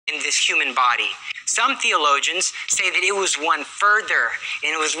this human body. Some theologians say that it was one further,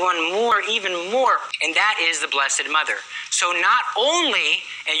 and it was one more, even more, and that is the Blessed Mother. So not only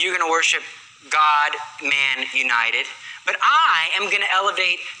are you going to worship God, man united, but I am going to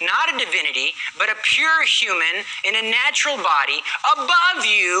elevate not a divinity, but a pure human in a natural body above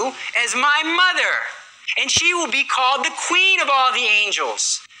you as my mother. And she will be called the Queen of all the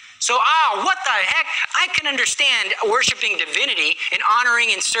angels. So, what the heck? I can understand worshiping divinity and honoring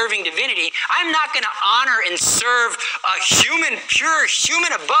and serving divinity. I'm not going to honor and serve a human, pure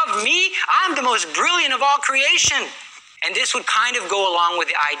human above me. I'm the most brilliant of all creation. And this would kind of go along with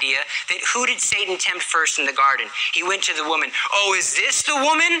the idea that who did Satan tempt first in the garden? He went to the woman. Oh, is this the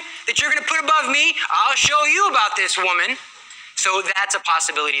woman that you're going to put above me? I'll show you about this woman. So that's a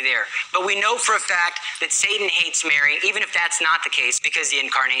possibility there. But we know for a fact that Satan hates Mary, even if that's not the case, because of the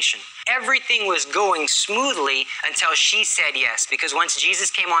incarnation. Everything was going smoothly until she said yes, because once Jesus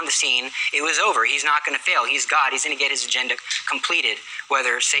came on the scene, it was over. He's not going to fail. He's God. He's going to get his agenda completed,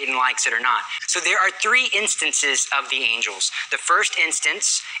 whether Satan likes it or not. So there are three instances of the angels. The first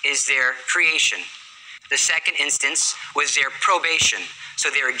instance is their creation. The second instance was their probation.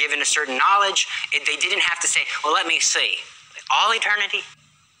 So they were given a certain knowledge. They didn't have to say, well, let me see. All eternity?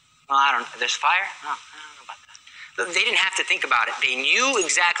 Well, I don't know. There's fire? No, I don't know about that. They didn't have to think about it. They knew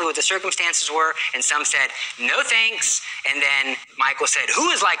exactly what the circumstances were, and some said, no thanks. And then Michael said,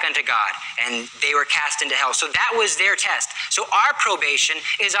 who is like unto God? And they were cast into hell. So that was their test. So our probation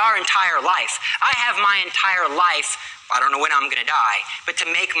is our entire life. I have my entire life, I don't know when I'm going to die, but to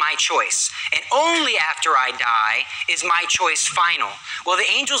make my choice. And only after I die is my choice final. Well, the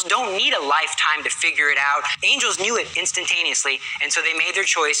angels don't need a lifetime to figure it out. Angels knew it instantaneously, and so they made their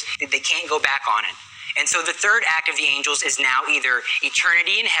choice. They can't go back on it. And so the third act of the angels is now either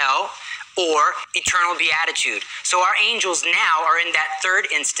eternity in hell or eternal beatitude. So our angels now are in that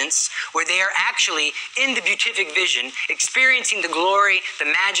third instance where they are actually in the beatific vision, experiencing the glory, the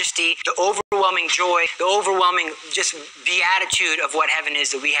majesty, the overwhelming joy, the overwhelming just beatitude of what heaven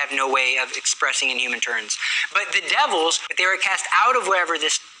is that we have no way of expressing in human terms. But the devils, they were cast out of wherever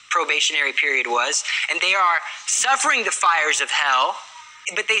this probationary period was, and they are suffering the fires of hell,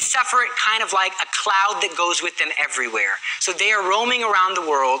 but they suffer it kind of like a cloud that goes with them everywhere. So they are roaming around the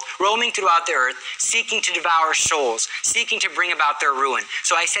world, roaming throughout the earth, seeking to devour souls, seeking to bring about their ruin.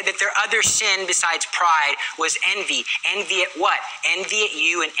 So I said that their other sin besides pride was envy. Envy at what? Envy at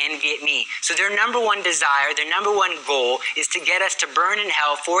you and envy at me. So their number one desire, their number one goal is to get us to burn in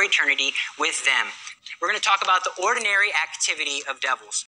hell for eternity with them. We're going to talk about the ordinary activity of devils.